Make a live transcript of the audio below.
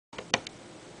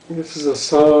This is a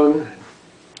song,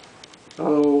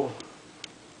 from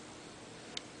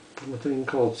a thing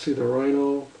called See the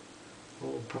Rhino,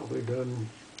 probably done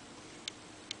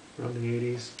around the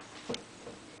 80s.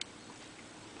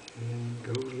 And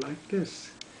it goes like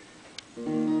this.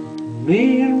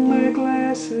 Me and my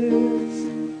glasses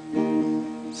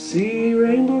see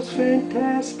rainbows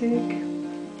fantastic.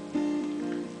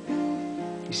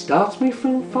 He stops me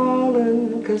from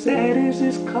falling, 'cause that is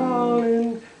his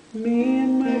calling. Me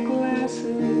and my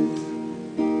glasses,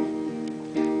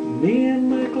 me and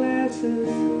my glasses,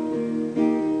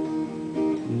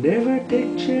 never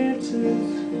take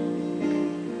chances.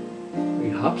 We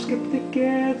hop skip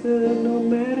together, no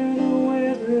matter the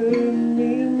weather.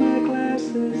 Me and my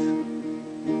glasses,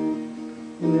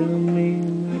 well, me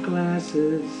and my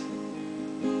glasses.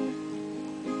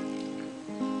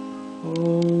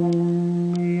 Oh,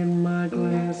 me and my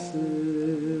glasses.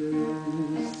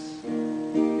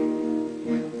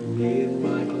 Me and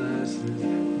my glasses,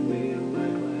 me and my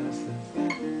glasses,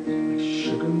 like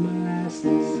sugar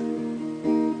molasses.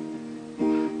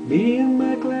 Me and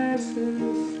my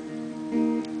glasses,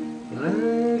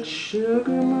 like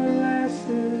sugar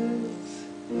molasses.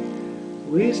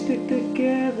 We stick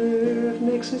together, it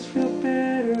makes us feel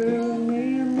better.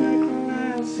 Me and my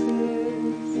glasses,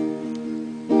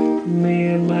 me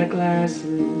and my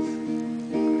glasses.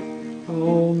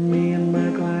 Oh, me and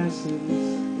my glasses.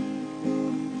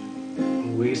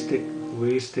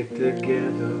 We stick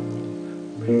together.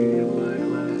 Me and my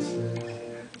glasses,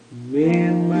 me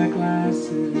and my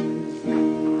glasses.